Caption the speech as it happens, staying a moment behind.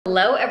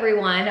Hello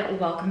everyone,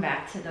 welcome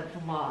back to the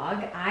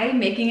vlog. I'm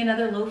making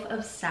another loaf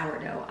of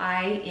sourdough.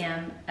 I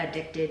am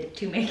addicted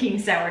to making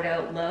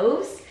sourdough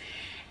loaves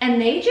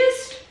and they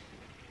just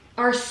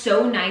are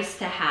so nice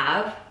to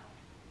have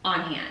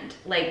on hand.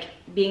 Like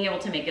being able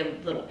to make a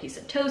little piece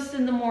of toast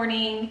in the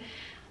morning.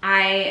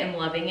 I am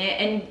loving it.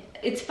 And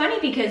it's funny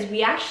because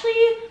we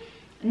actually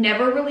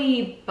never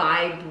really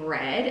buy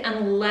bread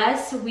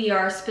unless we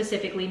are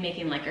specifically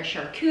making like a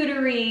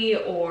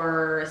charcuterie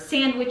or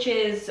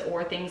sandwiches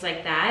or things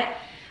like that.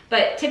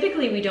 But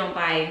typically we don't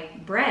buy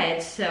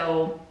bread,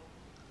 so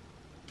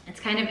it's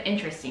kind of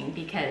interesting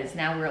because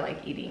now we're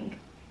like eating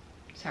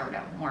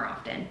sourdough more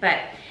often.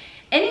 But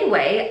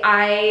anyway,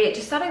 I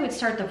just thought I would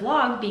start the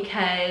vlog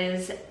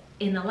because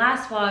in the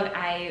last vlog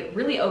I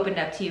really opened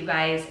up to you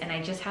guys, and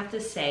I just have to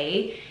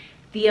say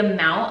the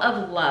amount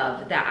of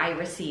love that I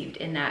received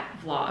in that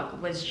vlog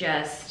was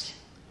just,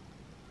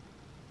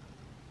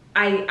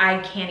 I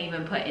can't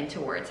even put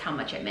into words how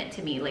much it meant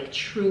to me. Like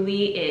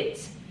truly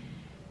it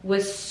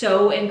was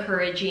so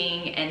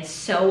encouraging and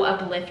so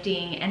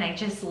uplifting, and I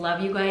just love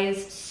you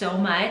guys so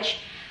much.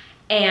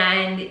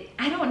 And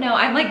I don't know,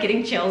 I'm like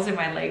getting chills in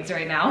my legs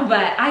right now,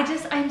 but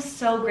I'm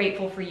so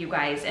grateful for you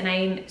guys, and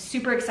I'm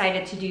super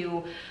excited to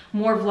do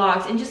more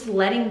vlogs and just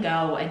letting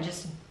go and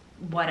just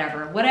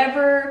whatever.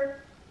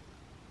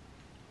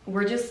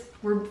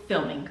 We're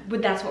filming,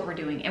 but that's what we're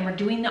doing, and we're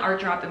doing the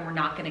art drop and we're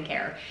not gonna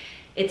care.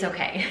 It's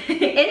okay.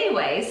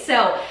 Anyway,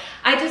 so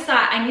I just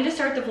thought I need to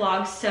start the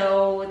vlog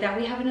so that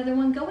we have another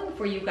one going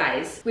for you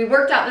guys. We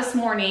worked out this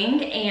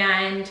morning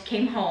and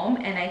came home,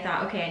 and I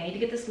thought, okay, I need to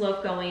get this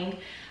loaf going.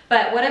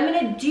 But what I'm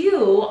gonna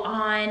do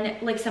on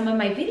like some of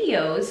my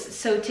videos,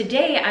 so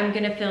today I'm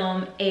gonna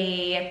film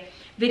a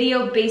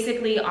video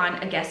basically on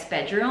a guest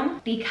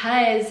bedroom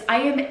because I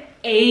am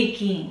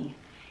aching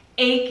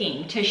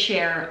to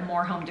share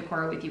more home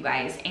decor with you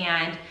guys.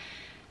 And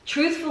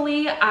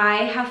truthfully,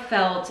 I have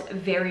felt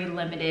very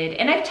limited,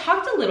 and I've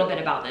talked a little bit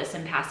about this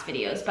in past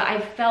videos, but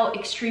I've felt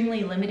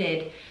extremely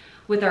limited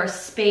with our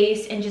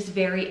space and just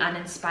very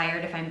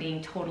uninspired, if I'm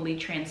being totally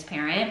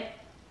transparent.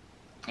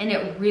 And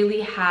it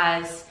really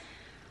has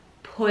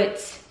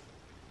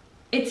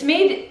it's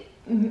made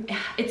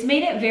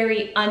it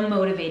very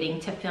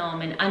unmotivating to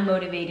film and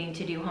unmotivating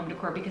to do home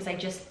decor because I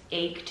just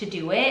ache to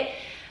do it.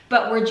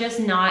 But we're just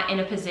not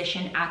in a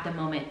position at the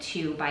moment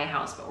to buy a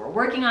house, but we're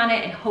working on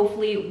it, and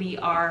hopefully we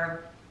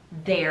are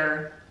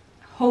there.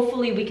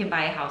 Hopefully we can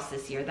buy a house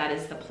this year. That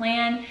is the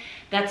plan.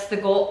 That's the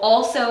goal.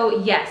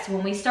 Also, yes,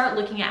 when we start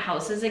looking at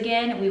houses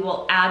again, we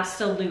will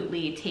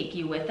absolutely take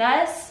you with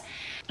us.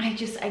 I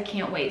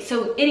can't wait.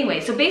 So anyway,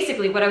 so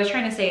basically what I was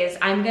trying to say is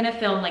I'm gonna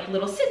film like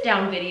little sit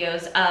down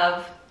videos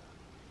of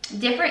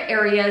different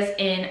areas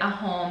in a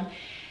home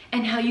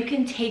and how you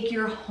can take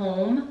your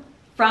home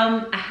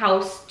from a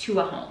house to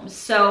a home.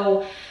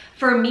 So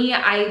for me,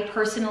 I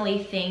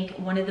personally think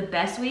one of the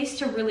best ways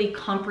to really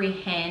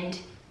comprehend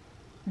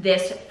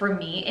this, for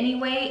me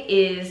anyway,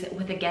 is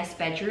with a guest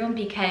bedroom,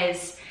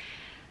 because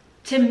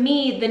to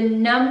me, the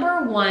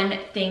number one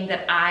thing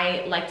that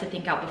I like to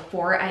think about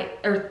before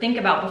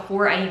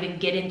I even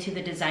get into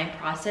the design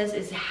process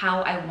is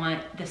how I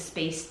want the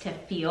space to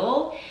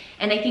feel.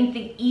 And I think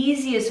the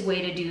easiest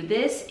way to do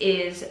this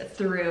is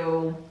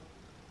through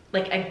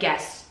like a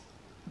guest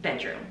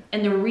bedroom.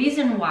 And the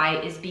reason why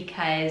is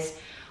because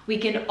we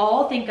can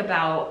all think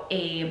about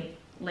a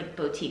like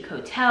boutique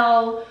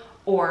hotel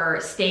or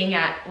staying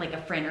at like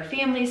a friend or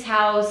family's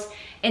house,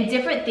 and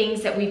different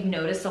things that we've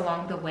noticed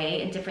along the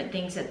way, and different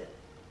things that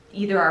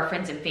either our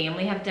friends and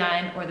family have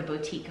done or the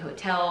boutique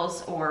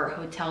hotels or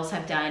hotels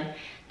have done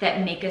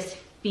that make us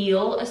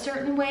feel a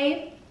certain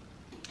way.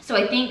 So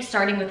I think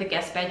starting with a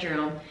guest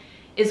bedroom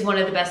is one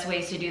of the best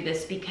ways to do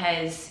this,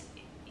 because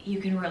you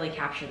can really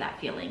capture that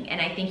feeling. And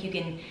I think you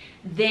can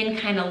then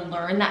kind of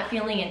learn that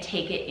feeling and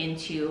take it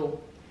into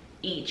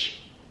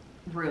each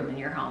room in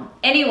your home.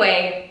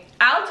 Anyway,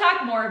 I'll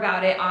talk more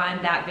about it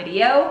on that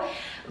video,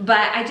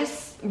 but I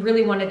just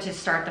really wanted to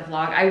start the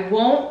vlog. I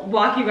won't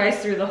walk you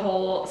guys through the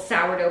whole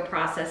sourdough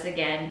process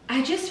again.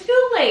 I just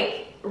feel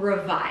like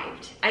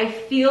revived. I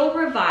feel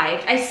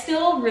revived. I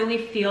still really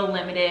feel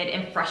limited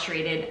and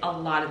frustrated a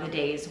lot of the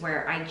days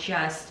where I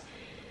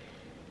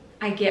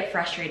get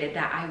frustrated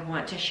that I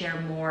want to share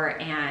more,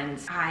 and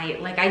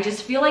I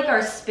just feel like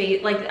our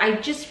space, I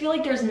just feel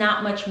like there's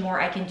not much more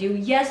I can do.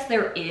 Yes,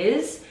 there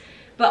is,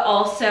 but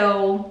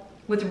also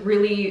with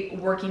really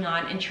working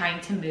on and trying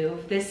to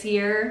move this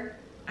year,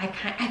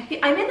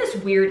 I'm in this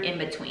weird in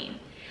between.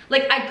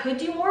 Like I could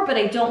do more, but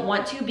I don't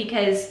want to,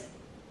 because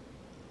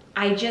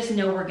I just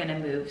know we're gonna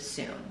move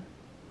soon.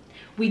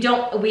 We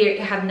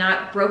have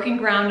not broken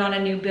ground on a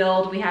new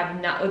build.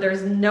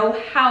 There's no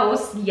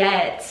house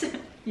yet.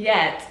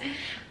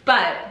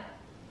 But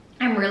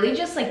I'm really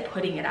just like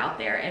putting it out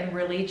there and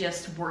really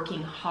just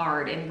working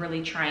hard and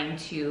really trying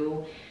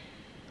to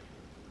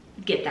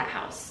get that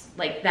house.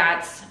 Like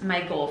that's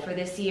my goal for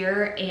this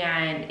year,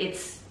 and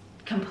it's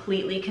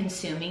completely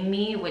consuming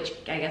me, which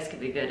I guess could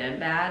be good and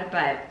bad.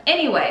 But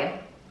anyway,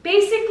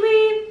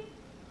 basically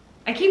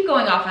I keep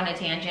going off on a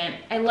tangent.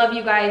 I love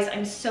you guys.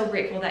 I'm so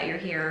grateful that you're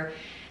here.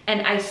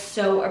 And I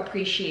so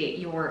appreciate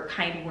your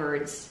kind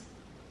words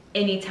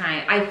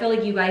anytime. I feel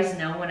like you guys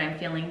know when I'm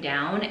feeling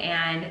down,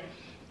 and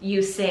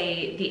you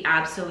say the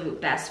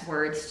absolute best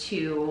words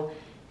to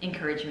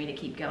encourage me to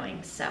keep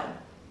going. So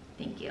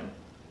thank you.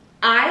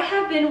 I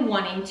have been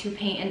wanting to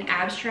paint an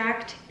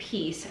abstract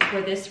piece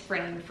for this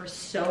frame for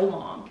so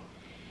long,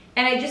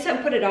 and I just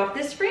have put it off.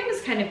 This frame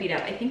is kind of beat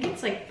up. I think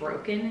it's like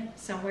broken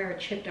somewhere or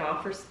chipped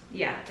off, or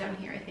yeah, down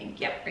here I think.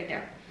 Yep, right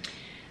there.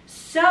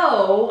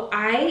 So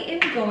I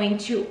am going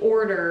to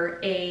order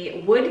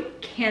a wood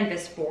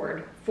canvas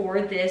board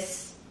for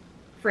this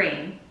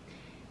frame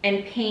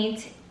and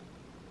paint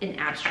an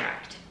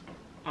abstract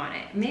on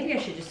it. Maybe I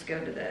should just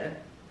go to the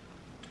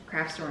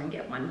craft store and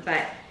get one,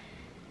 but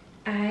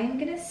I'm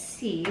gonna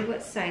see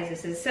what size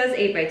this is. It says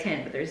 8 by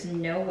 10, but there's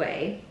no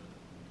way.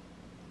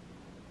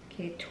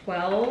 Okay,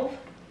 12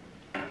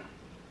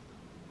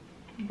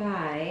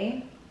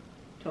 by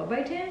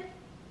 10? Is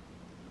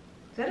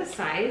that a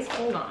size?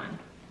 Hold on.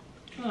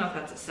 I don't know if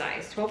that's a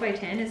size. 12 by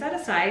 10, is that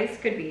a size?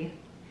 Could be.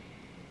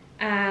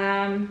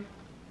 I'm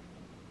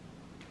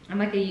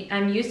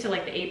used to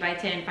like the 8 by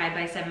 10, 5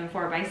 by 7,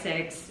 4 by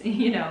 6,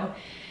 you know,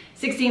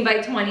 16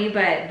 by 20,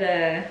 but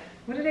the,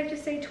 what did I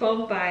just say?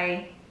 12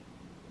 by,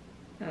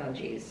 oh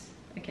geez,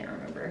 I can't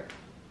remember.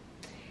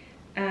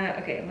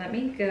 Okay, let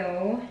me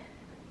go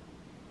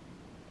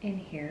in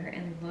here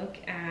and look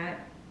at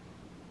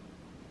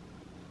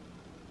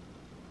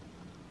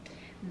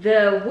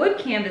the wood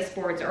canvas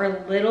boards. Are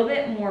a little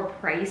bit more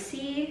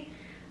pricey,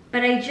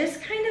 but I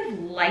just kind of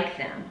like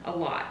them a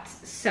lot.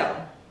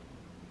 So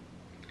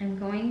I'm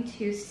going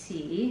to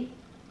see,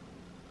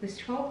 it was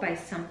 12 by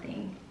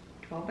something,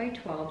 12 by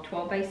 12,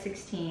 12 by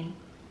 16,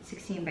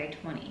 16 by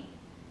 20,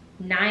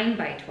 9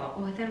 by 12.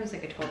 Oh, I thought it was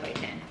like a 12 by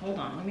 10. Hold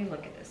on, let me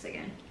look at this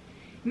again.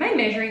 Am I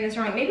measuring this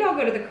wrong? Maybe I'll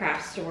go to the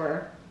craft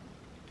store.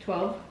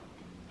 12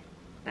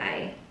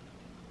 by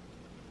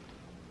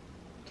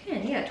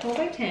 10, yeah, 12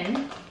 by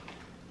 10.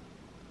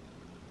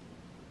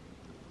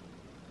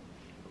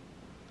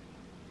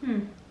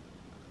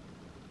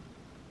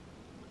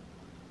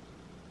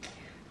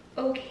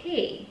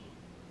 Okay,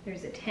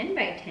 there's a 10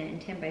 by 10,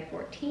 10 by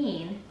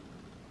 14,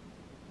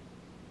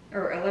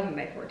 or 11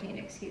 by 14,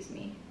 excuse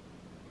me.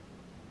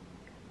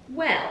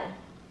 Well,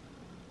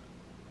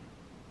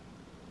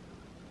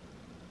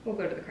 we'll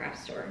go to the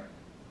craft store,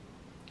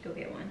 go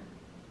get one.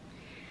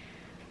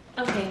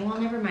 Okay, well,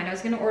 never mind. I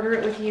was gonna order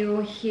it with you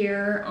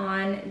here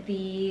on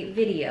the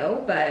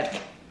video,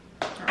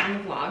 or on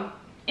the vlog.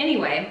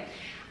 Anyway,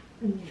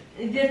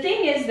 the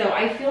thing is though,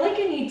 I feel like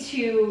I need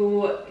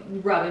to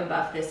rub and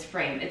buff this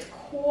frame. It's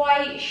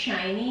quite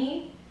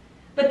shiny,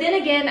 but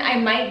then again, I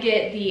might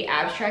get the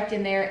abstract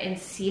in there and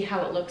see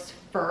how it looks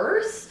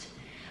first.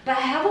 But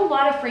I have a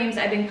lot of frames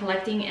I've been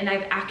collecting, and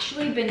I've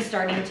actually been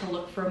starting to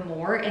look for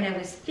more, and I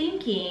was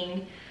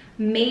thinking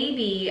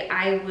maybe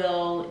I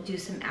will do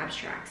some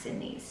abstracts in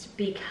these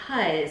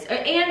because,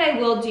 and I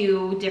will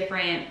do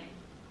different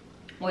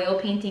oil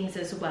paintings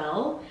as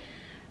well,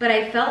 but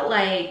I felt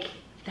like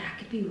that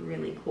could be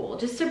really cool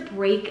just to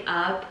break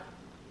up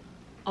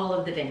all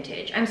of the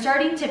vintage. I'm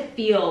starting to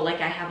feel like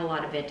I have a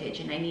lot of vintage,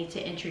 and I need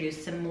to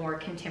introduce some more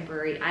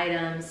contemporary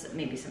items,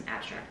 maybe some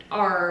abstract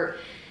art.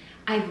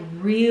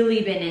 I've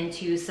really been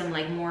into some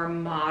like more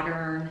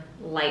modern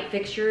light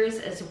fixtures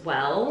as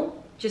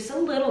well, just a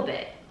little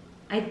bit.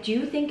 I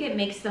do think it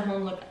makes the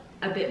home look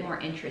a bit more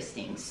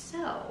interesting.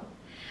 So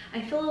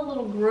I feel a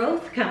little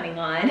growth coming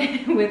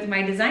on with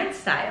my design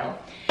style.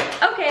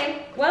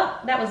 Okay, well,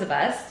 that was a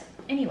bust.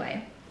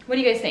 Anyway, what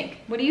do you guys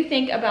think? What do you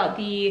think about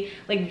the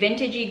like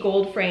vintagey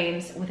gold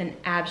frames with an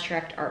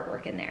abstract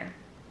artwork in there?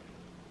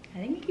 I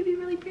think it could be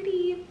really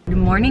pretty. Good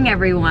morning,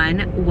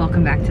 everyone.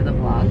 Welcome back to the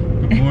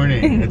vlog. Good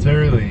morning. It's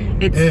early.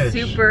 It's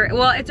super,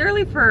 well, it's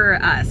early for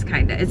us,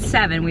 kind of. It's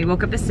 7. We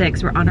woke up at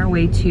 6. We're on our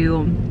way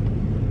to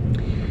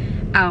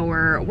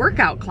our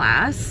workout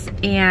class,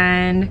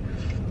 and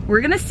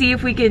we're gonna see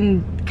if we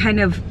can kind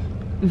of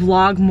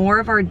vlog more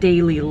of our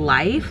daily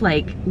life,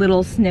 like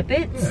little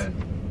snippets. Yeah.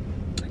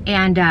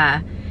 And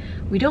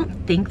we don't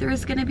think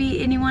there's gonna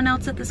be anyone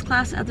else at this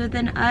class other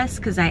than us,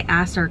 because I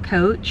asked our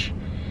coach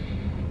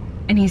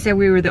and he said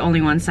we were the only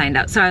ones signed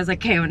up. So I was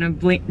like, okay, I'm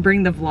gonna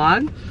bring the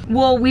vlog.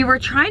 Well, we were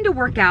trying to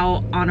work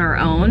out on our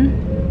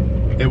own.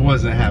 It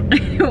wasn't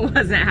happening. It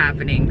wasn't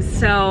happening,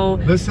 so.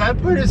 The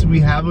sad part is we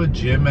have a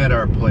gym at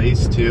our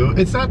place too.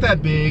 It's not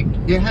that big.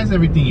 It has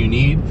everything you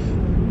need.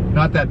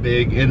 Not that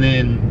big. And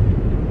then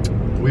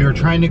we were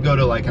trying to go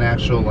to like an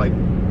actual like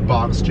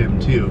box gym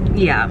too.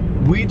 Yeah.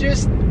 We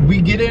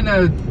get in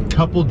a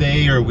couple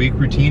day or a week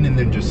routine and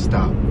then just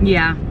stop.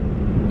 Yeah.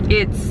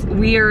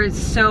 We are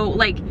so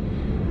like,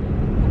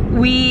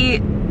 we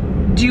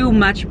do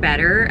much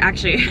better.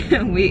 Actually,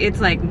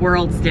 it's like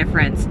worlds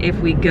difference if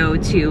we go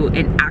to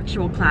an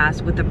actual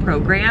class with a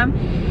program.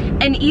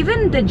 And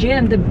even the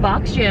gym, the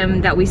box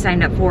gym that we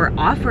signed up for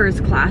offers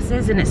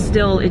classes, and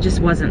it just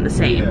wasn't the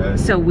same. Yeah.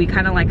 So we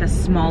kind of like a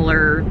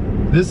smaller.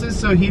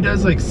 So he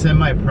does like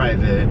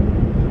semi-private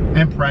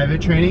and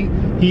private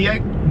training. He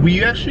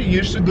we actually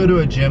used to go to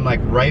a gym like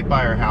right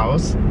by our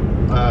house,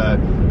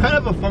 kind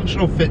of a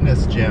functional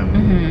fitness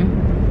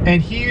gym.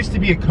 And he used to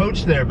be a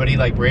coach there, but he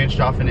like branched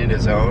off into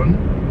his own,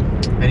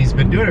 and he's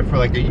been doing it for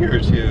like a year or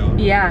two.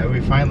 Yeah. And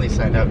we finally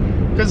signed up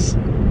because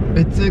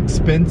it's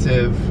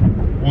expensive.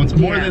 Well, it's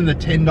more than the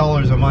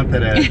 $10 a month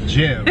at a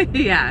gym.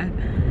 Yeah.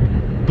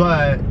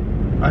 But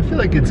I feel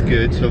like it's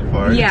good so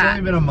far. Yeah. It's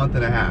only been a month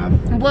and a half.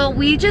 Well,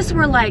 we just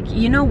were like,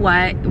 you know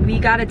what? We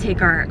gotta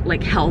take our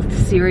like health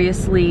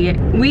seriously.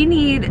 We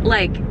need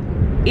like,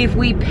 if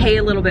we pay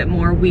a little bit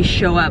more, we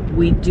show up,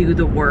 we do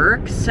the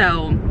work.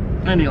 So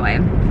anyway.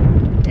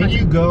 And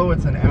you go,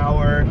 it's an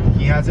hour.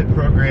 He has it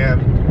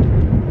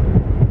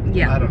programmed.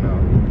 Yeah. I don't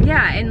know.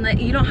 Yeah, and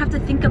you don't have to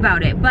think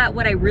about it. But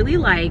what I really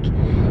like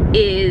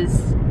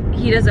is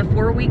he does a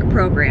 4-week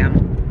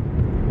program.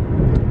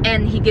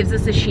 And he gives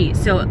us a sheet,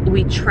 so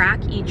we track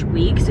each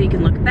week, so you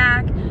can look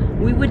back.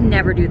 We would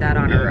never do that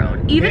on our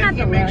own. Even and at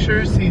the he makes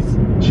sure he's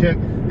checked.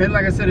 And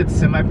like I said, it's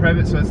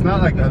semi-private, so it's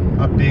not like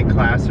a big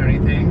class or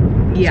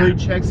anything. Yeah. So he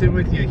checks in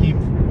with you. He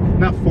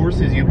not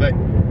forces you, but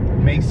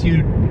makes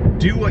you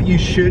do what you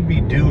should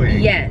be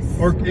doing. Yes.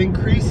 Or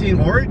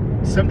increasing, or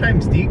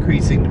sometimes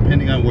decreasing,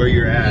 depending on where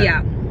you're at.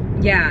 Yeah.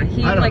 Yeah,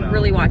 he like know.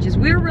 really watches.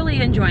 We're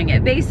really enjoying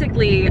it.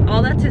 Basically,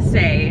 all that to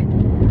say,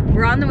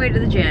 we're on the way to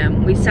the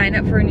gym. We signed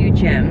up for a new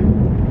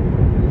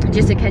gym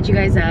just to catch you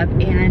guys up.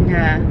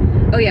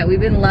 And oh yeah, we've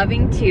been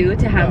loving too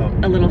to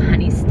have a little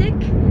honey stick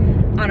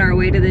on our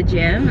way to the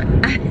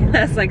gym.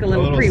 That's like a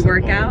little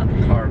pre-workout.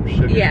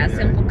 Yeah,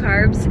 simple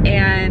carbs.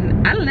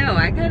 And I don't know,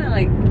 I kind of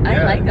like,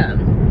 I like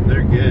them.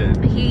 They're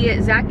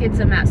good. Zach gets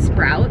them at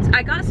Sprouts.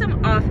 I got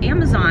some off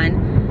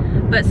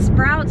Amazon, but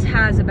Sprouts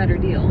has a better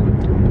deal.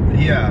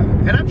 Yeah,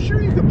 and I'm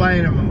sure you could buy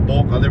them in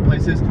bulk other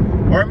places.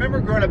 Or I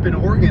remember growing up in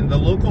Oregon, the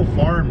local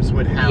farms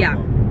would have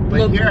them.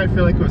 But here I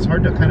feel like it was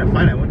hard to kind of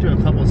find. I went to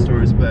a couple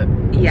stores, but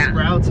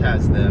Sprouts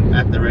has them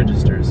at the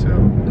register, so.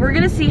 We're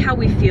gonna see how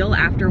we feel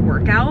after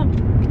workout.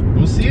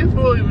 We'll see if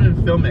we'll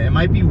even film it. It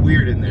might be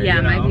weird in there, Yeah,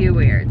 you know? It might be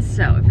weird.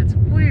 So if it's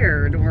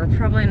weird, we're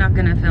probably not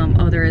gonna film.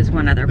 Oh, there is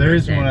one other person. There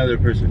is one other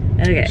person.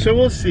 Okay. So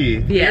we'll see.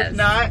 Yes. If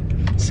not,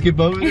 skip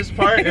over this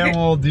part and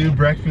we'll do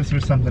breakfast or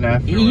something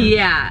afterwards.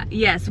 Yeah,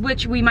 yes,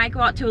 which we might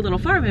go out to a little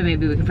farm and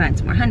maybe we can find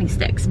some more honey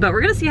sticks. But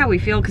we're gonna see how we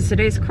feel because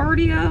today's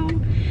cardio.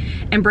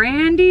 And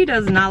Brandy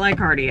does not like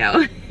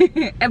cardio.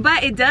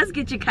 But it does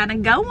get you kind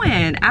of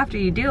going after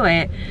you do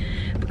it.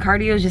 But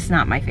cardio is just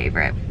not my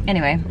favorite.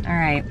 Anyway, all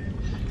right,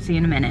 see you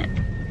in a minute.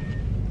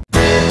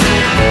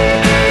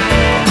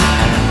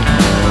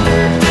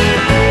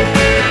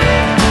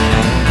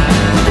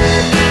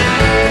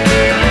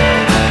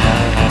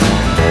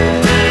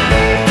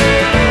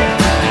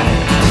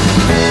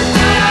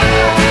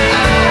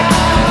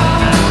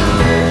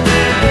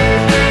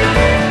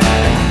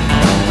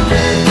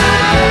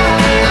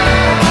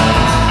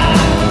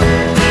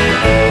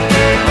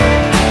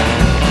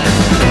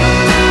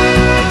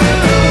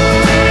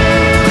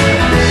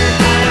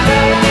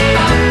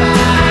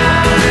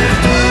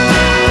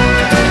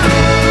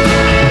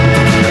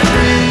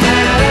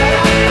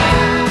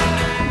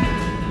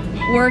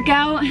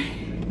 Workout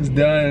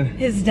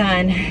is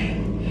done.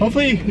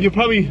 Hopefully you'll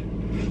probably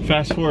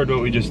fast forward what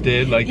we just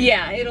did, like,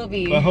 yeah, it'll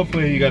be, but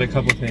hopefully you got a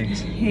couple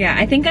things. Yeah,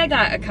 I think I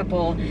got a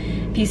couple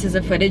pieces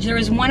of footage. There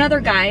was one other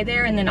guy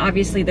there and then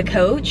obviously the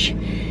coach,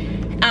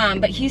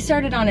 but he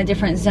started on a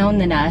different zone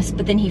than us,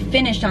 but then he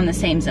finished on the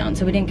same zone,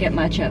 so we didn't get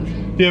much of.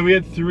 Yeah, we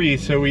had 3,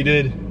 so we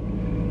did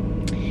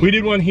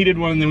one, he did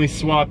one, and then we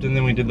swapped, and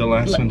then we did the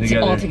last one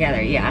together. All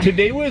together, yeah.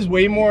 Today was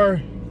way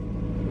more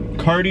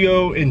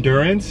cardio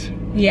endurance.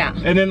 Yeah.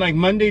 And then like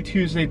Monday,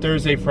 Tuesday,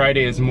 Thursday,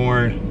 Friday is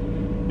more,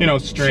 you know,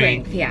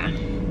 strength. Yeah.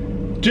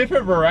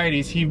 Different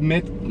varieties. He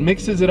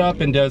mixes it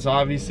up and does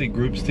obviously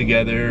groups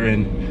together.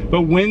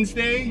 But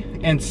Wednesday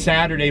and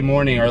Saturday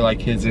morning are like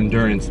his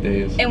endurance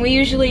days. And we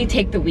usually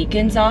take the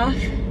weekends off.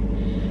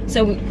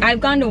 So I've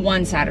gone to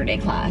one Saturday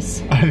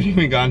class. I haven't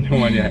even gone to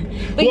one yet.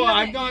 Well,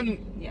 I've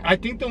gone. Yeah. I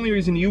think the only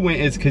reason you went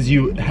is because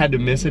you had to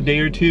miss a day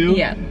or two.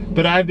 Yeah.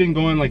 But I've been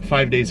going like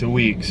 5 days a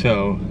week,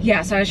 so.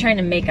 Yeah, so I was trying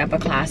to make up a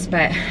class,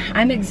 but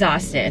I'm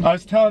exhausted. I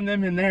was telling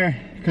them in there,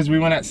 because we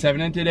went at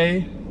 7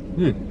 today.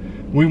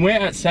 We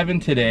went at 7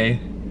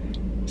 today.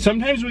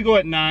 Sometimes we go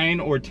at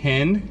 9 or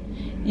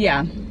 10.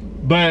 Yeah.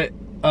 But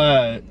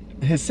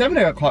his 7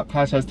 o'clock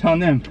class, I was telling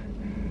them,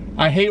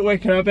 I hate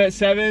waking up at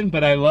 7,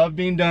 but I love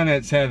being done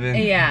at 7.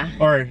 Yeah.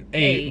 Or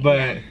 8, but.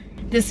 Yeah.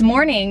 This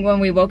morning when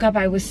we woke up,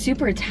 I was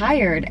super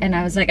tired and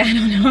I was like, I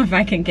don't know if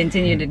I can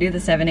continue to do the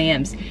 7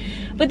 a.m.s.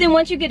 But then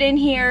once you get in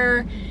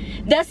here,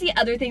 that's the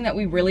other thing that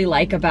we really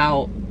like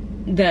about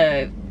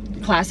the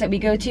class that we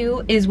go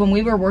to is when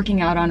we were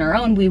working out on our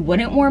own, we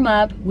wouldn't warm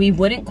up, we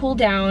wouldn't cool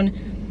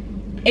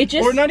down. It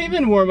just. Or not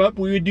even warm up,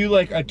 we would do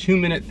like a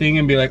 2-minute thing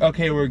and be like,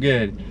 okay, we're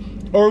good.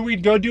 Or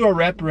we'd go do a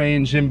rep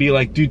range and be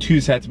like, do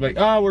 2 sets, be like,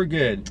 oh, we're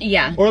good.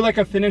 Yeah. Or like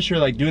a finisher,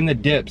 like doing the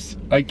dips.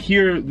 Like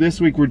here,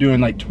 this week we're doing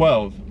like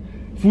 12.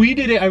 if we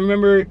did it, I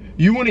remember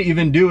you wouldn't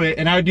even do it,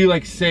 and I would do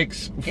like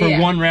 6 for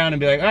one round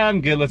and be like, oh,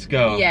 I'm good, let's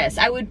go. Yes,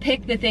 I would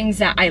pick the things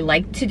that I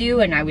like to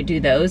do, and I would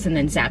do those, and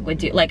then Zach would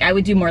do, like, I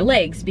would do more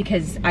legs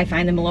because I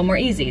find them a little more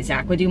easy.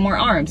 Zach would do more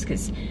arms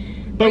because.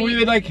 But we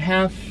would like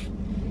half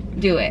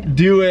do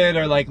it,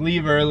 or like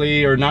leave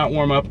early or not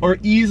warm up, or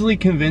easily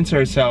convince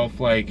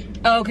ourselves like,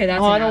 oh, okay,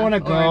 that's I don't want to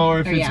go,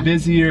 or if it's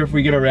busy, or if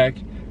we get a wreck.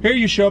 Here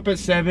you show up at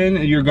 7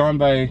 and you're gone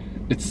by,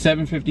 it's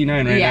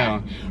 7:59 right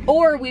now.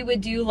 Or we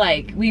would do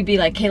like, we'd be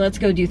like, okay, let's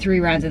go do 3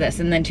 rounds of this,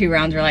 and then 2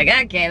 rounds we're like,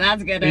 okay,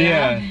 that's good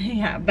enough.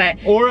 Yeah, but.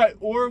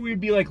 Or we'd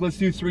be like, let's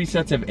do 3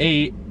 sets of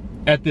 8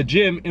 at the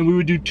gym, and we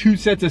would do 2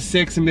 sets of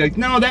 6 and be like,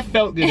 no, that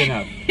felt good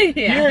enough.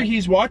 Here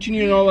he's watching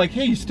you and all like,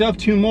 hey, you still have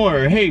 2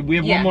 more, or hey, we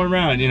have 1 more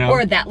round, you know.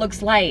 Or that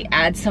looks light,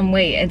 add some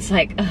weight. It's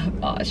like, oh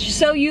gosh.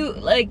 So you,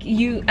 like,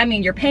 I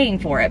mean, you're paying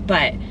for it,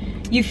 but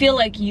you feel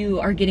like you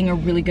are getting a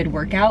really good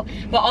workout.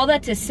 But all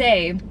that to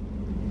say,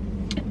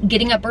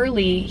 getting up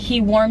early,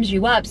 he warms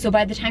you up, so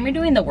by the time you're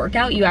doing the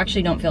workout, you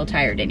actually don't feel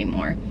tired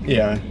anymore.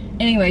 Yeah.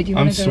 Anyway, do you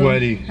want to go? I'm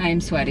sweaty. I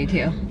am sweaty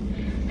too.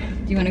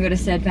 Do you want to go to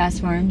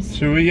Steadfast Farms?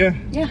 Should we? Yeah.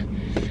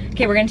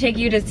 Okay, we're gonna take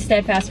you to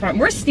Steadfast Farm.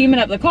 We're steaming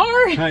up the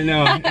car. I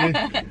know.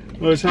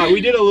 Well, it's hot. We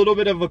did a little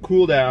bit of a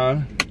cool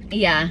down.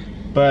 Yeah.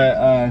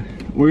 But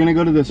we're gonna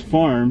go to this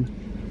farm.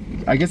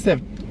 I guess they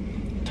have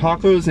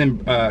tacos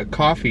and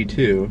coffee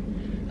too.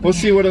 We'll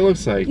see what it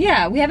looks like.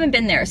 Yeah, we haven't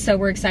been there, so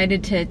we're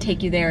excited to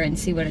take you there and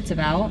see what it's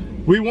about.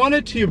 We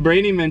wanted to,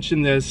 Brady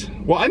mentioned this,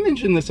 well, I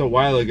mentioned this a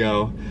while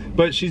ago,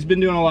 but she's been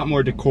doing a lot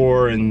more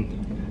decor and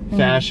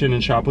fashion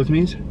and shop with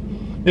me.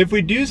 If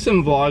we do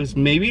some vlogs,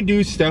 maybe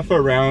do stuff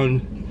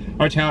around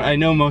our town. I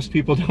know most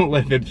people don't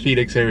live in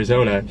Phoenix,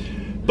 Arizona,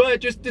 but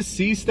just to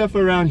see stuff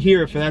around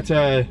here, if that's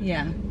a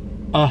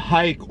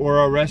hike or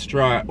a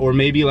restaurant, or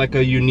maybe like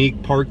a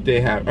unique park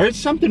they have, or it's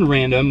something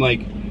random, like,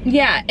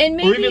 yeah, and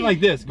maybe, or even like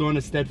this, going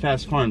to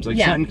Steadfast Farms, like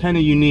something kind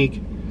of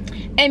unique.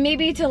 And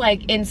maybe to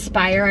like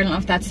inspire, I don't know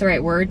if that's the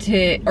right word,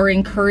 or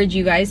encourage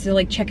you guys to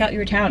like check out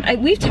your town.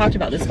 We've talked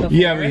about this before.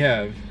 Yeah, we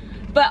have.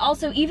 But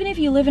also, even if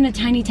you live in a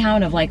tiny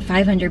town of like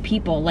 500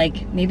 people,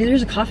 like maybe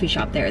there's a coffee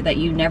shop there that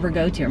you never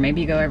go to, or maybe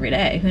you go every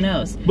day, who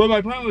knows? But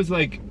my point was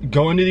like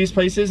going to these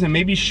places and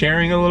maybe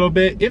sharing a little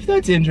bit, if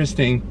that's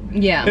interesting.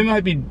 Yeah. It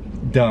might be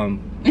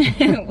dumb.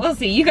 We'll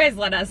see, you guys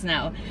let us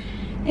know.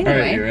 Anyway, all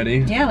right, you ready?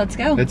 Yeah, let's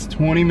go. It's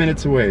 20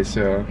 minutes away,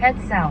 so. Head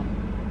south.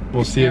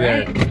 We'll see you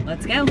there. Right,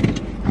 let's go.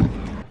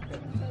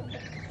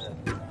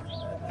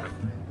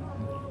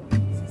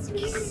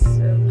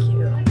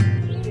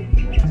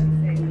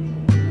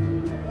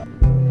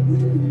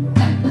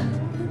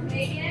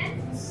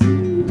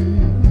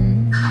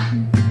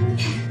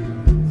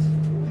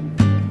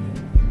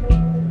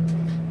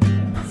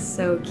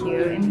 So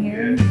cute in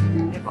here.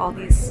 They have all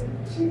these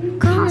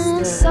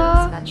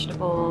pastas,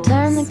 vegetables.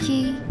 Turn the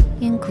key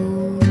and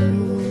cool.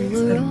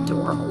 It's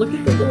adorable. Look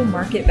at the little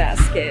market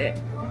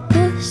basket.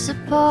 This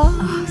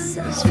oh,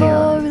 so is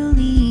for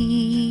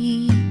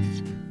relief.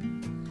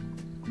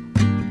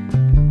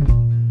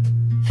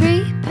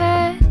 Free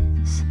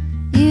pass.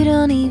 You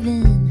don't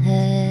even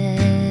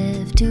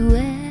have to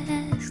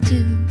ask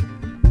to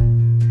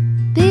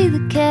be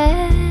the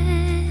cat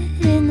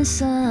in the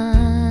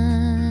sun.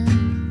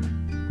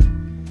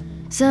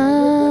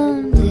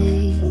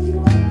 Someday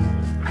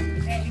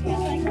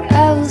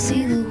I will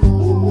see the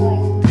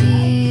whole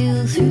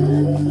deal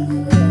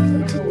through.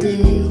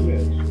 Today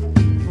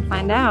we'll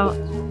find out.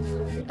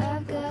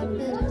 I've got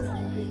better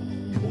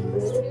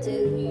things to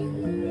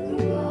do.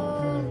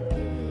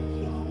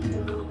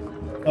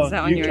 Oh, is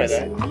that one yours?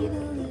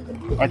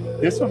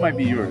 This one might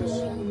be yours.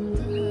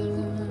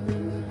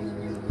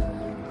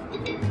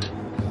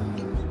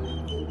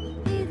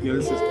 Yeah,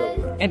 this is tough.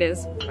 It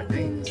is. I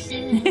think.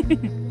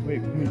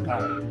 Wait,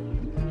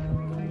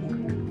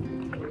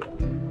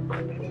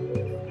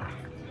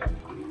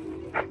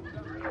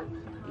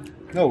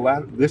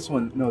 no, this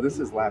one, no, this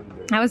is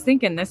lavender. I was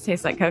thinking this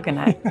tastes like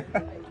coconut.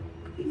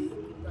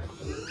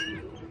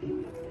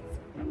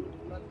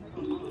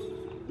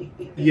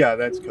 Yeah,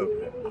 that's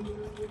coconut.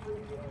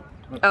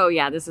 Oh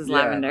yeah, this is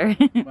lavender.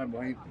 My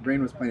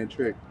brain was playing a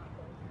trick.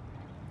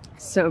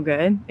 So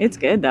good. It's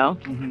good though.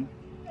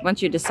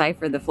 Once you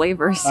decipher the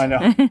flavors. I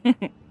know.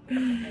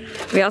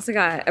 We also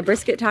got a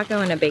brisket taco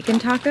and a bacon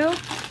taco,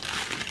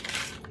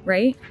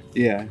 right?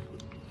 Yeah.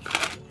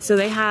 So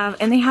they have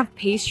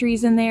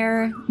pastries in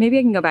there. Maybe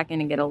I can go back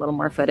in and get a little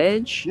more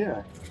footage.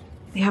 Yeah.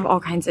 They have all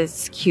kinds of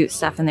cute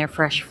stuff in there,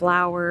 fresh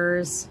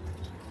flowers.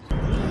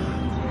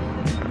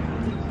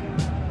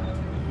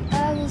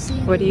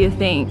 What do you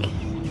think?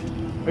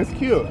 It's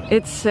cute.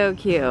 It's so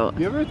cute.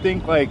 You ever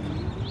think like,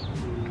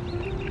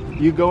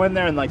 you go in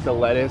there and like the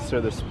lettuce or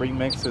the spring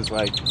mix is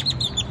like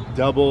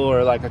double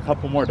or like a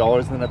couple more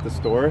dollars than at the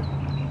store,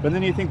 but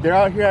then you think they're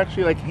out here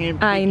actually like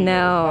hand. I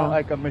know.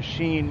 Like a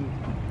machine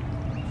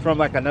from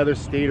like another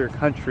state or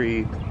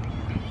country.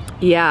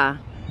 Yeah.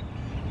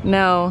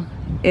 No,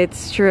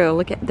 it's true.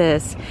 Look at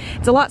this.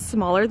 It's a lot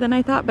smaller than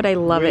I thought, but I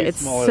love it. It's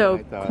so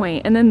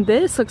quaint. And then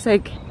this looks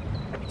like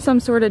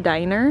some sort of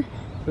diner.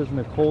 It says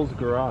Nicole's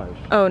Garage.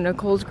 Oh,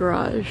 Nicole's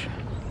Garage.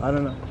 I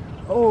don't know.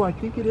 Oh, I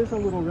think it is a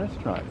little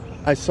restaurant.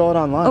 I saw it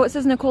online. Oh, it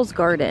says Nicole's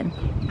Garden.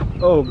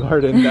 Oh,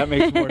 garden. That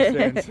makes more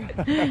sense.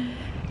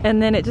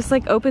 And then it just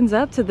like opens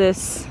up to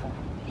this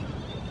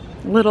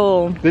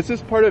little... This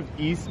is part of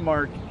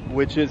Eastmark,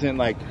 which is in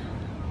like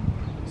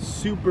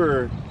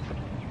super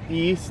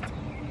east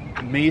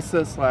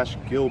Mesa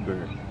 /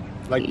 Gilbert.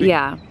 Like the,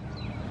 yeah.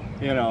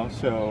 You know,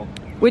 so...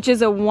 Which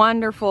is a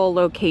wonderful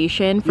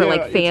location for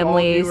like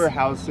families. It's all newer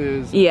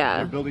houses. Yeah.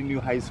 They're building new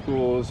high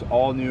schools,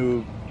 all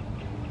new,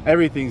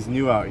 everything's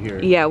new out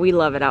here. Yeah, we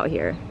love it out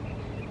here.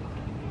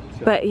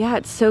 So. But yeah,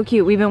 it's so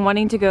cute. We've been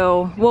wanting to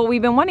go, well,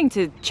 we've been wanting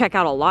to check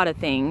out a lot of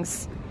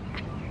things.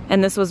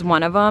 And this was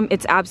one of them.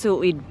 It's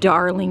absolutely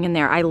darling in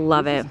there. I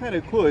love it. It's kind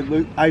of cool.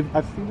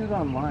 I've seen it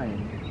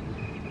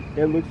online.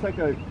 It looks like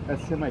a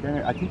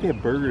semi-diner. I think they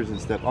have burgers and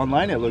stuff.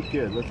 Online it looked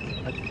good. Let's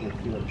see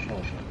what it's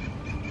called.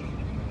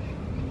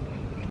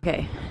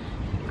 Okay.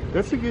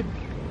 That's a good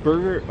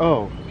burger.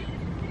 Oh,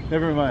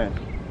 never mind.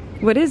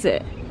 What is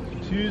it?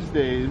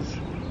 Tuesdays,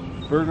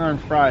 burger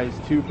and fries,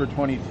 2 for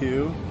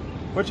 $22.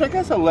 Which I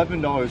guess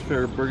 $11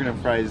 for burger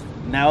and fries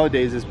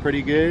nowadays is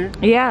pretty good.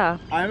 Yeah.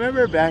 I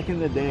remember back in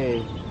the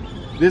day,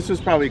 this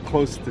was probably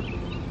close to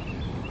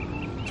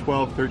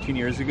 12, 13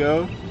 years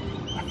ago.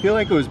 I feel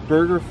like it was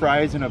burger,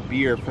 fries, and a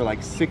beer for like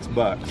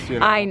 $6. You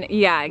know?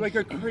 Yeah. Like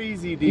a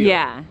crazy deal.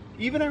 Yeah.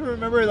 Even I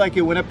remember like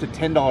it went up to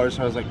 $10,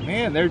 so I was like,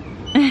 man, they're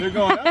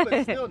going up,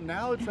 but still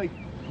now it's like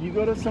you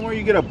go to somewhere,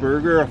 you get a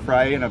burger, a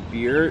fry, and a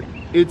beer,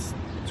 it's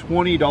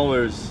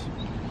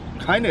 $20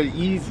 kind of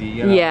easy,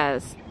 you know?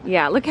 Yes.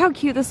 Yeah, look how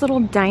cute this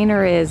little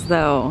diner is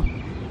though.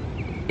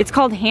 It's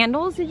called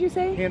Handles, did you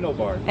say?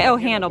 Handlebar. Oh,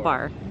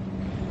 Handlebar.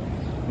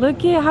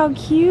 Look at how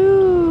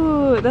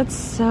cute. That's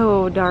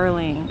so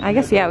darling. I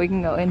guess, yeah, we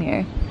can go in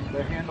here.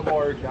 The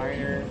Handlebar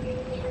diner,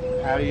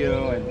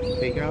 patio, and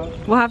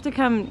takeout. We'll have to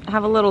come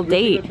have a little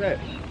date.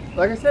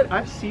 Like I said,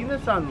 I've seen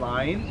this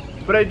online,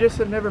 but I just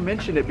have never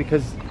mentioned it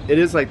because it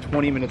is like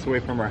 20 minutes away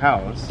from our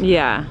house.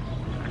 Yeah.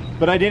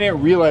 But I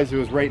didn't realize it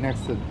was right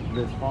next to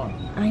this farm.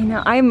 I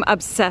know. I'm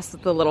obsessed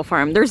with the little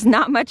farm. There's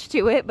not much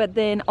to it, but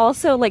then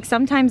also like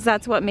sometimes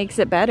that's what makes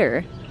it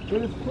better.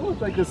 But it's cool.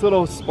 It's like this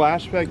little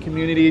splash pad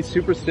community,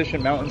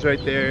 Superstition Mountains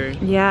right there.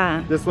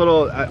 Yeah. This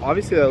little,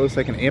 obviously that looks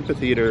like an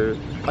amphitheater,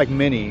 like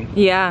mini.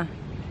 Yeah.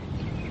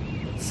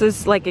 This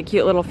is like a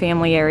cute little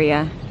family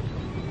area.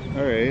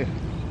 All right.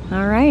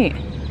 All right.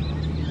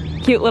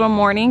 Cute little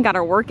morning. Got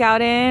our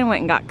workout in. Went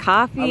and got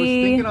coffee. I was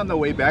thinking on the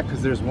way back,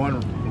 because there's one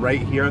right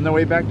here on the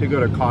way back to go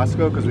to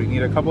Costco because we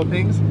need a couple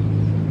things.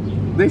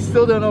 They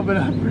still don't open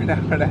up for an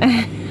hour and a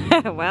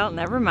half. Well,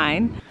 never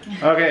mind.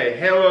 Okay,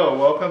 hello,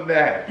 welcome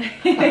back.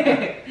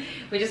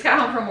 We just got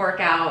home from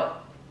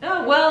workout.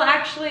 Oh, well,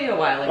 actually a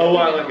while ago. A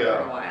while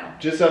ago. For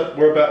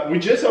a while. We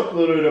just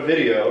uploaded a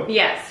video.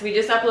 Yes, we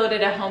just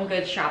uploaded a home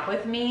goods shop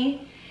with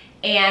me.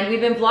 And we've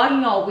been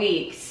vlogging all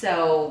week,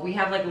 so we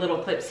have like little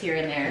clips here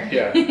and there.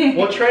 Yeah,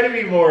 we'll try to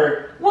be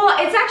more... Well,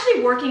 it's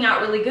actually working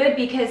out really good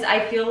because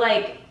I feel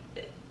like,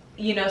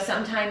 you know,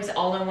 sometimes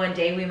all in one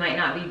day we might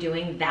not be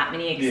doing that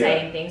many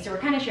exciting things. So we're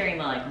kind of sharing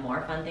the like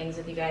more fun things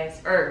with you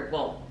guys. Or,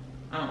 well,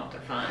 I don't know if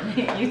they're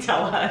fun. You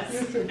tell us.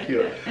 You're so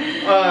cute.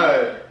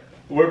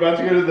 We're about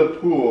to go to the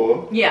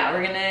pool. Yeah,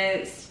 we're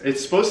gonna...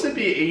 It's supposed to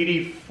be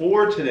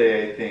 84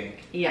 today, I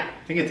think. Yeah.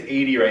 I think it's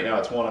 80 right now,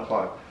 it's 1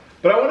 o'clock.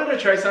 But I wanted to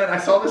try something. I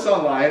saw this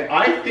online.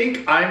 I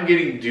think I'm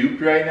getting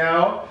duped right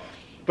now.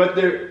 But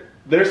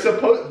they're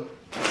supposed...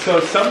 So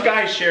some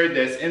guy shared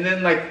this, and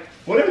then like,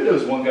 whatever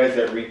those one guys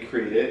that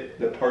recreated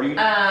the party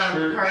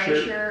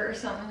shirt or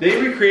something.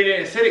 They recreated it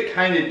and said it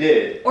kind of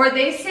did. Or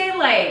they say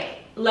like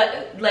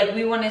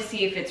we want to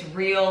see if it's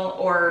real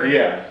or...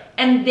 Yeah.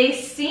 And they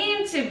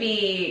seem to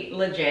be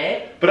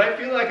legit. But I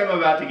feel like I'm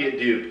about to get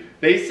duped.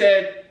 They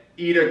said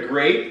eat a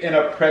grape and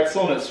a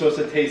pretzel and it's supposed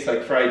to taste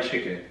like fried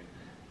chicken.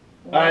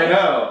 What? I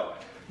know.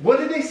 What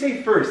did they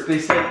say first? They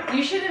said...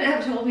 You shouldn't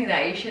have told me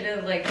that. You should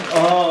have like...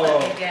 Oh,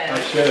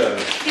 I should have.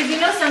 Because you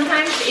know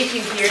sometimes if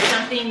you hear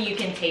something, you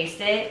can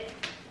taste it.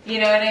 You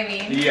know what I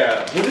mean?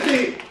 Yeah. What did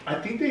they... I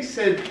think they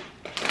said...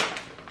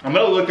 I'm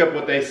going to look up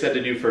what they said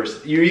to do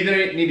first. You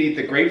either need to eat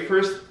the grape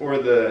first or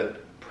the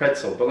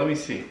pretzel. But let me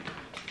see.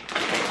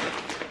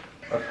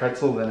 A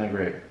pretzel, then a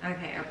grape.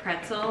 Okay, a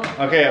pretzel.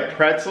 Okay, a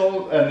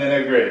pretzel and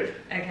then a grape.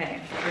 Okay,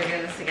 we're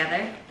doing this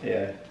together?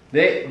 Yeah.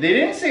 They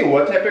didn't say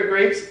what type of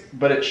grapes,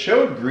 but it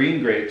showed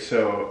green grapes,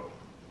 so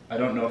I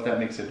don't know if that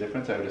makes a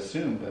difference, I would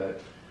assume, but...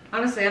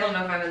 Honestly, I don't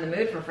know if I'm in the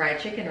mood for fried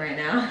chicken right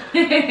now.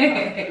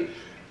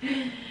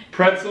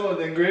 Pretzel and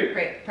then grape?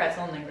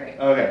 Pretzel and then grape.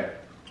 Okay.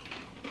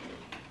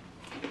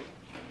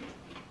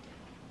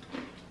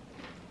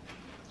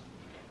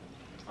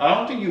 I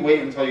don't think you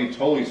wait until you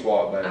totally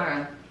swallow it.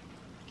 Alright.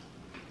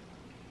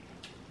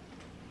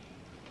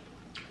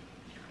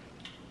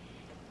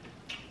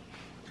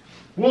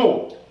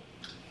 Whoa!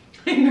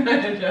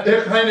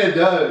 It kind of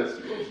does.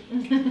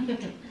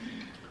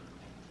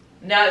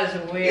 That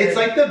is weird. It's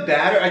like the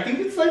batter. I think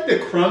it's like the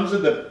crumbs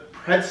of the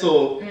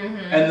pretzel and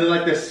then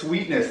like the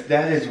sweetness.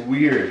 That is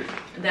weird.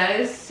 That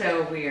is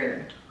so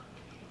weird.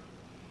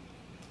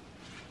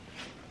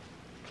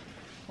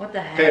 What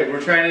the heck? Okay,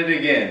 we're trying it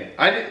again.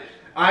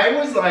 I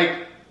was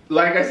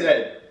like I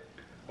said,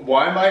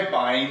 why am I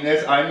buying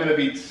this? I'm gonna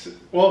be,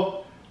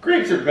 well,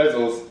 grapes or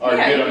pretzels are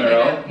good on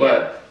their own,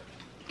 but.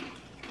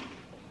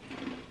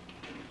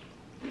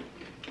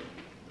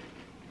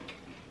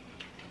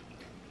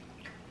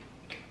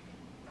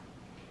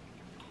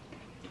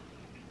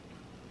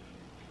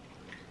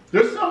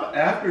 There's some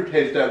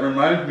aftertaste that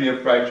reminds me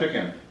of fried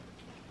chicken.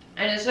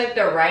 And it's like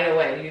the right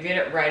away. You get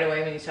it right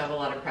away when you still have a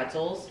lot of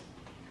pretzels.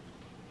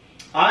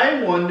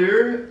 I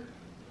wonder,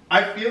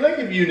 I feel like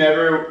if you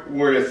never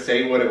were to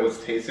say what it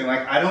was tasting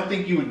like, I don't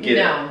think you would get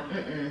it.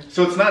 No.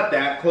 So it's not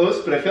that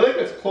close, but I feel like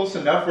it's close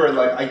enough where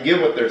like I get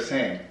what they're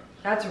saying.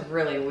 That's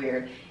really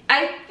weird.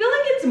 I feel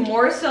like it's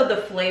more so the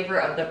flavor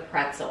of the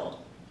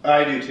pretzel.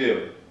 I do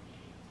too.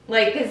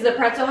 Like, because the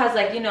pretzel has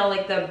like, you know,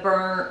 like the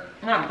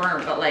not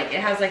burnt, but like it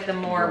has like the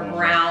more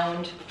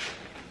round.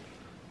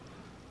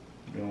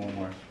 Do one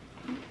more.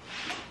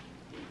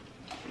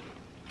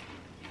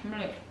 I'm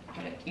gonna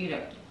eat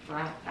it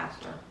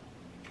faster.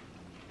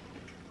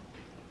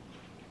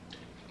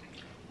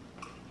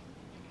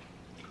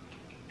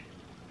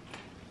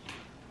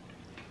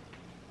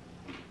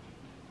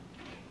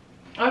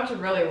 That's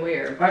really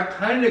weird. I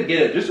kind of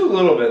get it, just a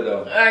little bit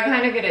though. I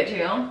kind of get it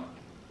too.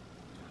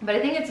 But I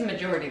think it's a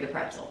majority of the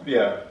pretzel.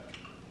 Yeah.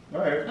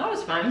 Alright. That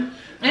was fun.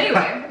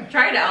 Anyway,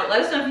 try it out.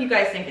 Let us know if you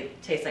guys think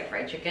it tastes like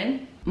fried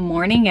chicken.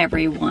 Morning,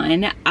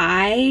 everyone.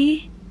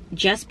 I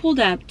just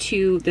pulled up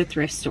to the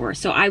thrift store.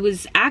 So I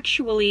was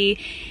actually,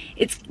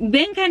 it's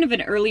been kind of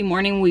an early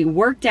morning. We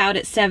worked out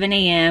at 7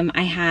 a.m.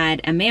 I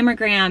had a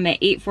mammogram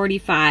at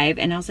 8:45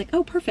 and I was like,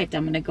 oh, perfect.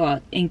 I'm going to go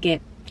out and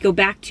go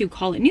back to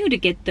Call It New to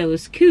get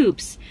those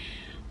coupes.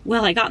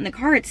 Well, I got in the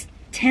car, it's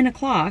 10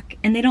 o'clock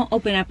and they don't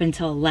open up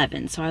until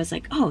 11. So I was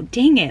like, oh,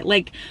 dang it.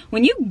 Like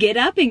when you get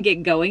up and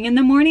get going in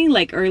the morning,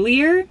 like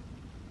earlier,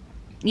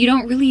 you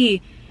don't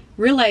really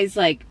realize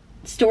like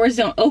stores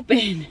don't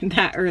open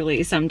that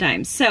early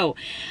sometimes. So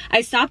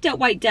I stopped at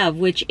White Dove,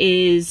 which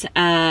is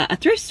a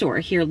thrift store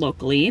here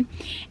locally.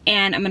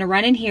 And I'm going to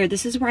run in here.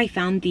 This is where I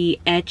found the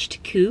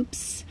etched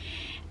coupes.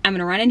 I'm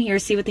gonna run in here,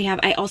 see what they have.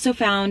 I also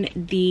found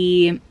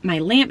my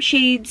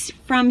lampshades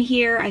from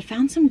here. I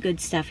found some good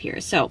stuff here.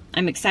 So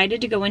I'm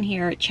excited to go in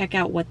here, check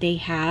out what they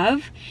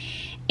have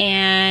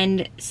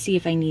and see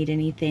if I need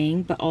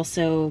anything, but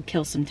also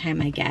kill some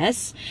time, I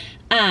guess.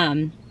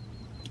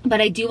 But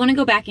I do wanna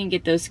go back and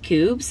get those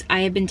coupes.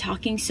 I have been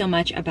talking so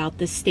much about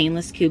the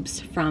stainless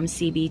coupes from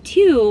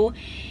CB2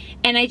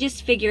 and I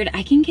just figured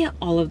I can get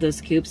all of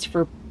those coupes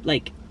for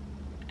like,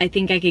 I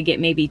think I could get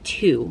maybe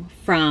 2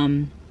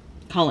 from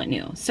Call It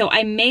New. So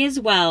I may as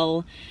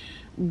well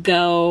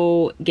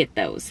go get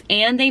those.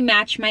 And they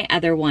match my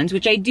other ones,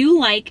 which I do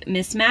like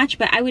mismatch,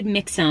 but I would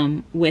mix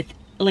them with,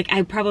 like,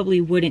 I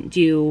probably wouldn't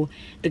do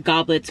the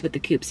goblets with the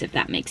coupes if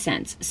that makes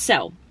sense.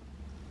 So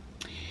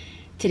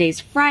today's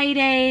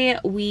Friday.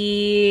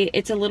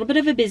 It's a little bit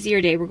of a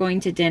busier day. We're going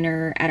to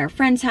dinner at our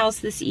friend's house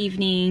this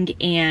evening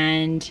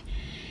and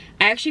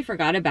I actually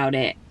forgot about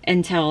it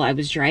until I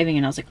was driving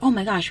and I was like, oh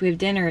my gosh, we have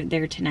dinner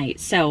there tonight.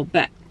 So,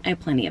 but I have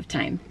plenty of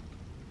time.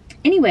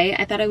 Anyway,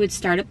 I thought I would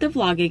start up the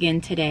vlog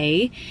again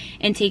today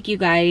and take you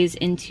guys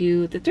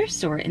into the thrift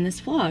store in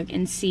this vlog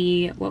and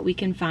see what we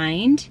can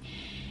find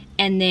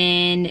and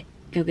then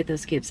go get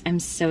those coupes. I'm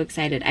so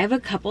excited. I have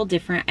a couple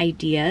different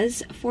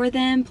ideas for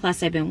them.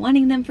 Plus I've been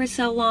wanting them for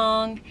so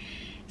long.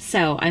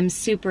 So I'm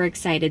super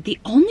excited. The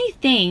only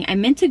thing, I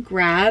meant to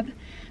grab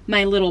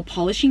my little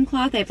polishing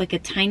cloth. I have like a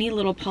tiny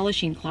little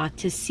polishing cloth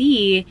to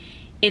see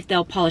if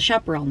they'll polish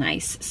up real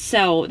nice.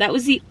 So that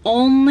was the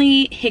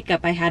only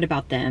hiccup I had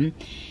about them.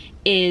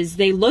 Is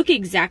they look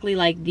exactly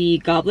like the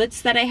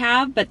goblets that I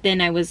have, but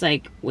then I was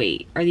like,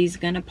 wait, are these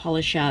gonna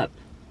polish up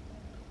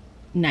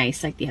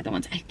nice like the other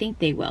ones? I think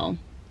they will.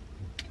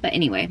 But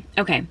anyway,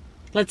 okay,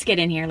 let's get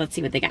in here. Let's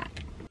see what they got.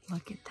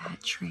 Look at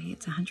that tray.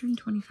 It's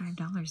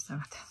 $125 though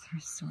at the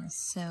thrift store.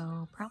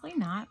 So probably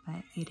not,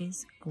 but it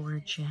is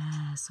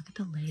gorgeous. Look at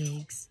the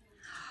legs.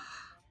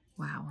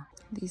 Wow.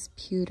 These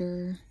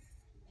pewter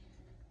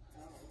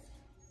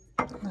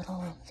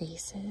little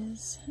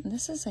vases.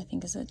 This is, I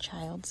think, is a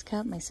child's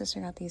cup. My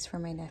sister got these for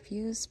my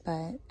nephews,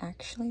 but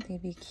actually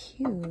they'd be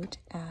cute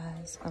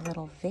as a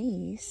little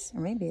vase,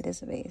 or maybe it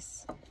is a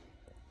vase.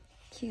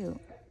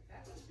 Cute.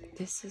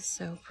 This is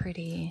so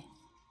pretty.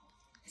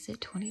 Is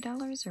it $20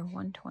 or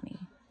 $120?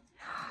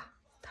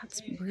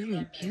 That's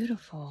really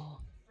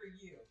beautiful.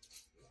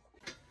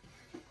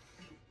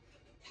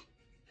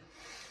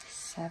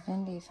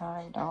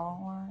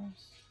 $75.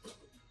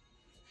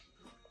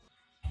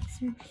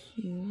 These are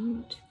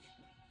cute.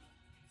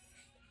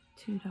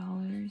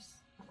 $2.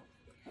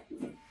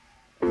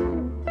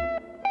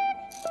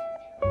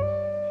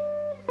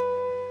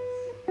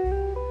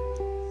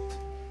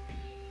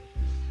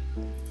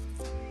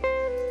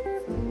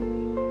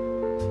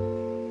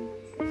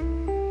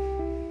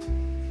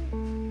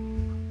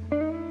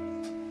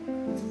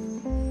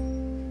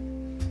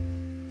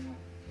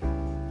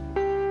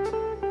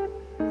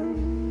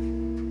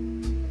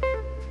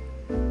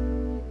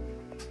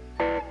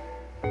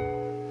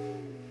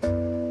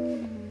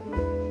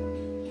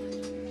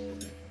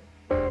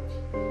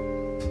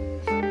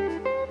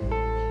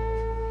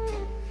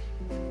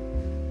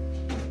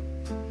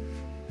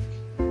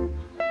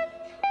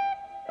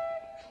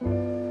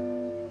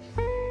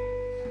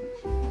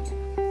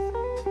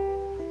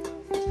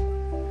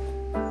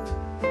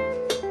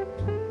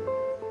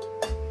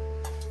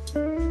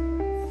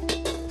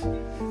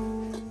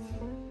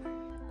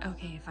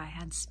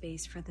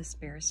 base for this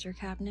barrister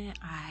cabinet,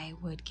 I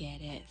would get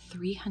it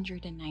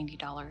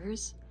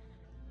 $390.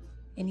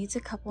 It needs a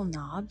couple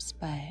knobs,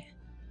 but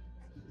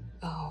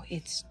oh,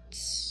 it's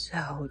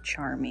so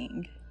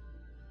charming.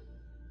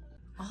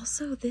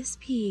 Also, this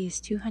piece,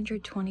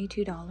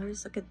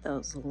 $222. Look at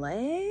those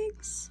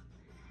legs.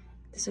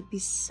 This would be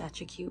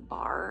such a cute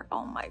bar.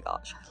 Oh my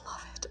gosh, I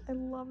love it. I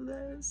love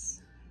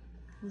this.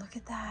 Look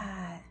at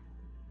that.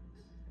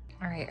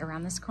 All right,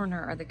 around this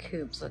corner are the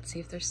coupes. Let's see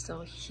if they're still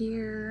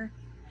here.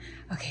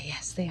 Okay,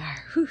 yes, they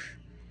are. Whew.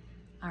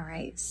 All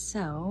right,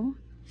 so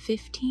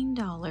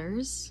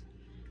 $15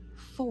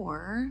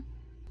 for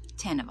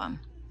 10 of them.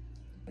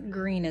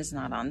 Green is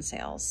not on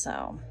sale,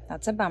 so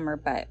that's a bummer,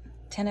 but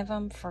 10 of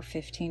them for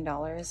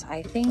 $15.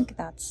 I think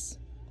that's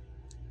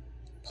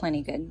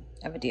plenty good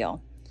of a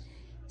deal.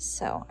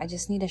 So I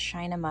just need to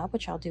shine them up,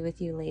 which I'll do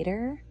with you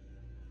later.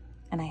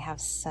 And I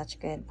have such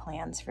good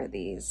plans for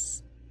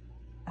these.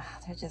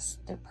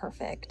 They're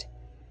perfect.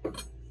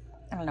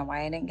 I don't know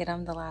why I didn't get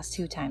them the last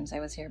 2 times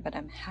I was here, but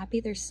I'm happy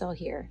they're still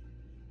here.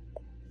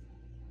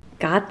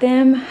 Got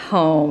them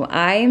home.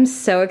 I'm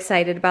so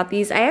excited about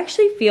these. I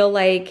actually feel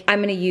like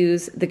I'm gonna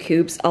use the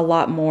coupes a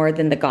lot more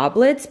than the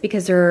goblets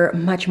because they're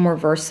much more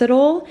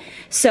versatile.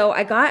 So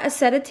I got a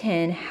set of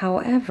 10.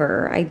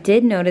 However, I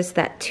did notice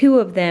that 2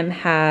 of them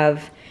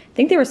have, I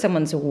think they were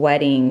someone's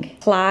wedding.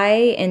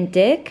 Cly and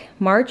Dick,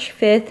 March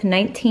 5th,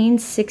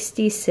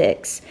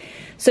 1966.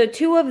 So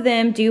 2 of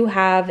them do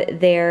have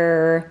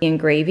their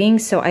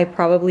engravings, so I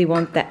probably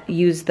won't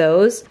use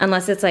those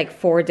unless it's like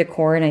for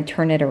decor and I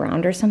turn it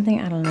around or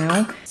something, I don't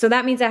know. So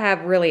that means I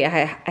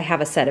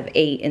have a set of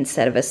 8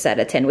 instead of a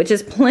set of 10, which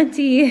is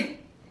plenty.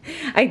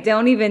 I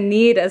don't even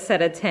need a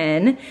set of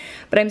 10,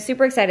 but I'm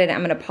super excited.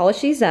 I'm gonna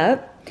polish these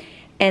up.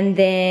 And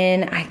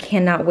then I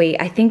cannot wait.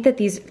 I think that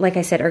these, like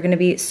I said, are gonna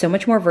be so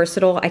much more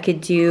versatile. I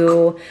could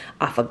do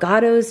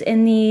affogatos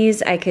in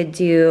these. I could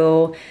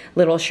do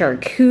little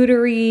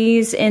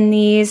charcuteries in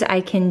these. I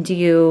can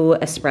do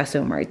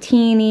espresso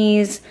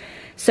martinis.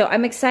 So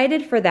I'm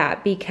excited for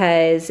that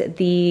because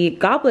the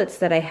goblets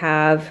that I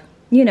have,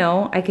 you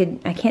know, I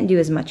can't do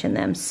as much in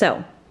them.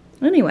 So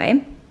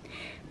anyway,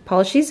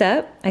 polish these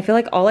up. I feel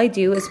like all I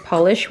do is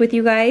polish with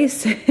you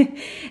guys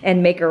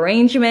and make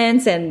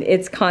arrangements, and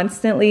it's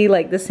constantly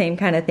like the same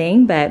kind of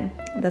thing, but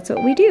that's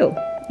what we do.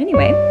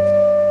 Anyway.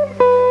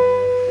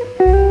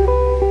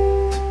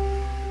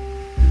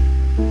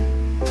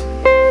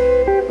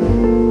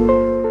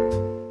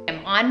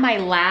 I'm on my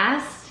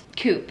last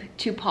coupe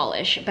to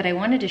polish, but I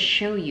wanted to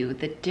show you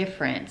the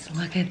difference.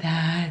 Look at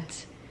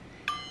that.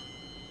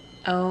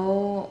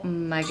 Oh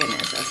my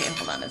goodness. Okay,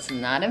 hold on, it's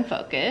not in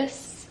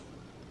focus.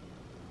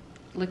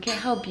 Look at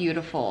how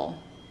beautiful.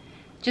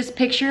 Just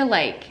picture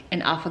like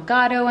an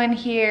affogato in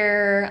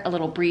here, a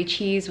little brie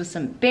cheese with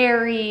some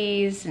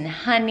berries and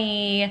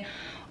honey,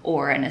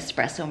 or an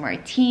espresso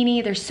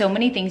martini. There's so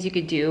many things you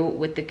could do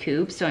with the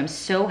coupe, so I'm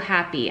so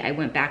happy I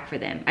went back for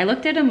them. I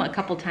looked at them a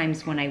couple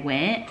times when I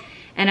went,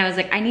 and I was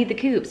like, I need the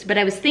coupes, but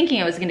I was thinking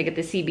I was gonna get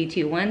the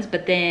CB2 ones,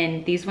 but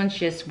then these ones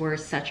just were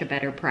such a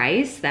better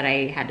price that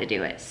I had to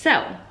do it.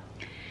 So,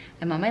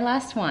 I'm on my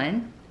last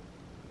one.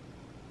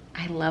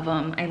 I love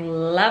them, I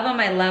love them,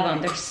 I love them.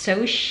 They're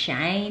so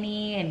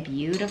shiny and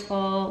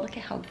beautiful. Look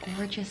at how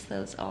gorgeous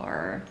those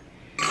are.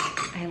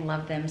 I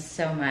love them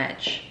so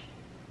much.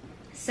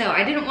 So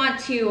I didn't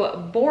want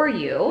to bore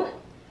you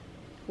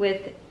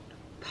with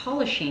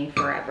polishing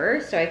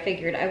forever, so I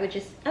figured I would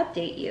just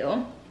update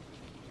you.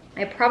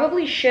 I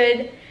probably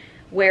should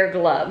wear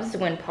gloves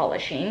when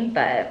polishing,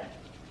 but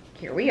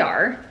here we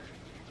are.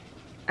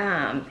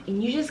 And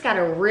you just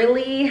gotta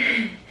really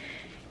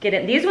get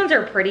it. These ones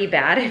are pretty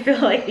bad. I feel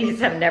like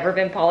these have never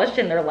been polished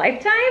in their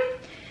lifetime.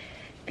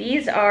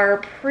 These are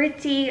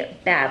pretty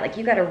bad. Like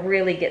you gotta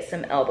really get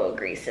some elbow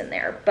grease in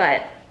there,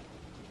 but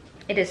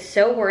it is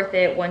so worth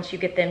it once you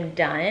get them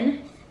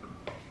done.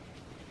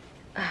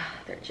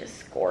 They're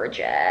just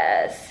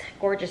gorgeous,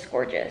 gorgeous,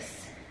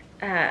 gorgeous.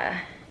 But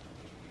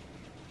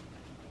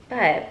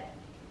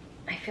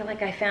I feel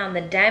like I found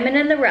the diamond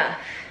in the rough.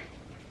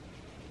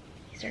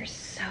 These are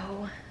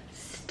so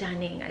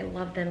stunning. I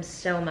love them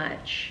so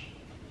much.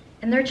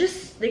 And they're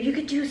just, you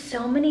could do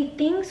so many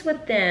things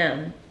with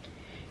them.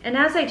 And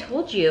as I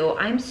told you,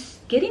 I'm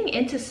getting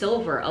into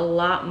silver a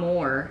lot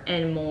more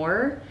and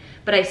more,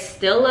 but I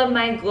still love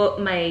my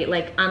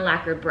like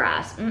unlacquered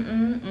brass.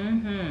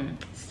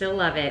 Still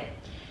love it.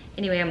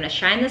 Anyway, I'm gonna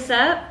shine this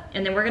up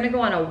and then we're gonna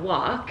go on a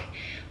walk.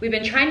 We've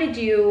been trying to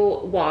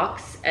do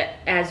walks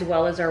as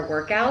well as our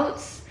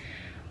workouts.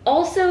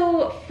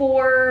 Also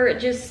for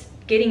just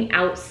getting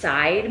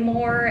outside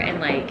more and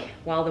like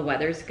while the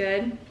weather's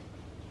good.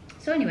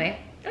 So anyway,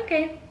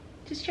 okay,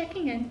 just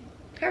checking in.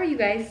 How are you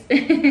guys?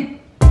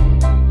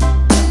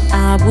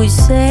 I would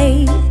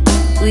say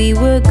we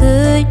were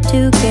good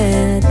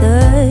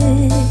together.